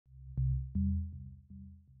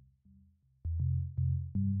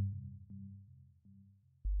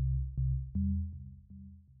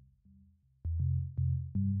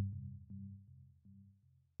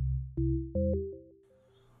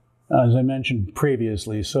As I mentioned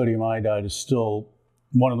previously, sodium iodide is still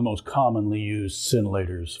one of the most commonly used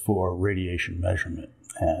scintillators for radiation measurement,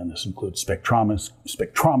 and this includes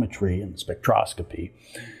spectrometry and spectroscopy.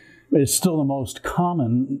 It's still the most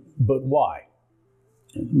common, but why?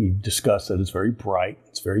 We discussed that it's very bright,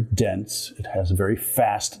 it's very dense, it has a very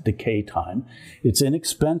fast decay time, it's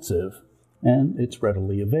inexpensive, and it's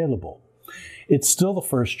readily available. It's still the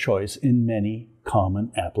first choice in many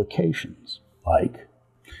common applications, like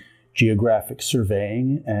geographic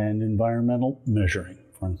surveying and environmental measuring.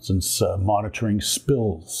 For instance, monitoring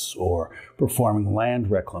spills or performing land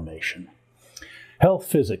reclamation. Health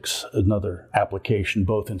physics, another application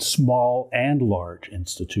both in small and large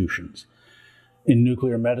institutions. In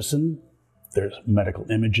nuclear medicine, there's medical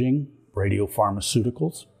imaging,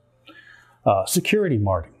 radiopharmaceuticals, security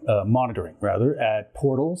monitoring at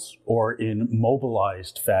portals or in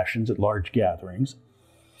mobilized fashions at large gatherings.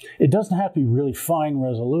 It doesn't have to be really fine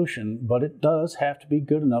resolution, but it does have to be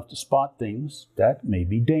good enough to spot things that may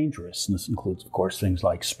be dangerous. And this includes, of course, things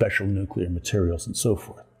like special nuclear materials and so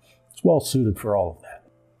forth. It's well suited for all of that.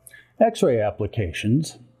 X-ray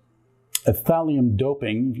applications. At thallium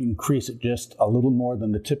doping, if you increase it just a little more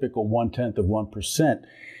than the typical 1/10 of 1%,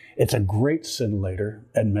 it's a great scintillator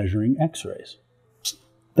at measuring X-rays.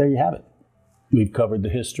 There you have it. We've covered the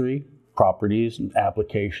history, properties, and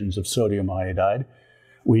applications of sodium iodide.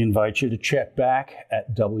 We invite you to check back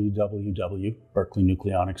at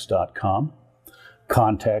www.berkeleynucleonics.com.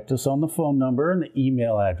 Contact us on the phone number and the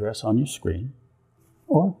email address on your screen,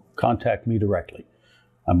 or contact me directly.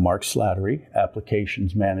 I'm Mark Slattery,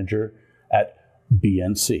 Applications Manager at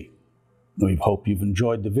BNC. We hope you've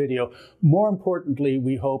enjoyed the video. More importantly,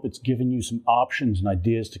 we hope it's given you some options and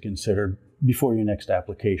ideas to consider before your next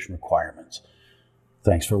application requirements.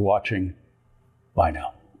 Thanks for watching. Bye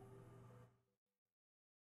now.